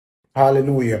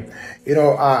Hallelujah.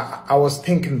 I was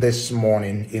thinking this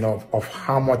morning, of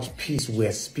how much peace we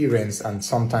experience and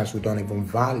sometimes we don't even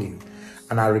value.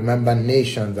 And I remember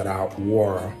nations that are at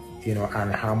war,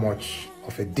 and how much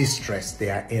of a distress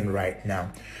they are in right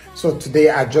now. So today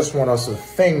I just want us to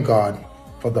thank God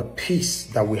for the peace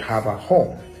that we have at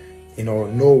home.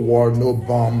 No war, no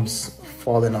bombs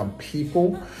falling on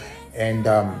people. And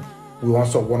we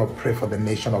also want to pray for the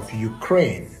nation of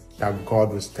Ukraine, that God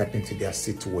will step into their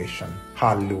situation.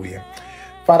 Hallelujah.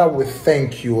 Father, we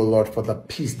thank you, O Lord, for the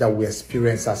peace that we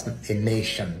experience as a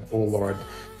nation, O Lord.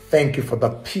 Thank you for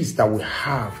the peace that we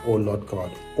have, O Lord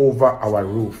God, over our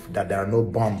roof, that there are no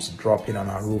bombs dropping on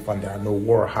our roof and there are no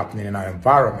war happening in our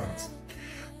environment.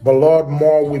 But Lord,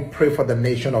 more we pray for the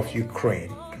nation of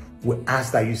Ukraine. We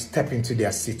ask that you step into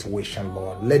their situation,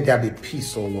 Lord. Let there be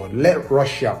peace, O Lord. Let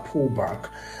Russia pull back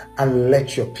and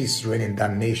let your peace reign in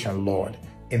that nation, Lord.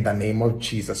 In the name of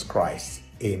Jesus Christ.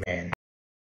 Amen.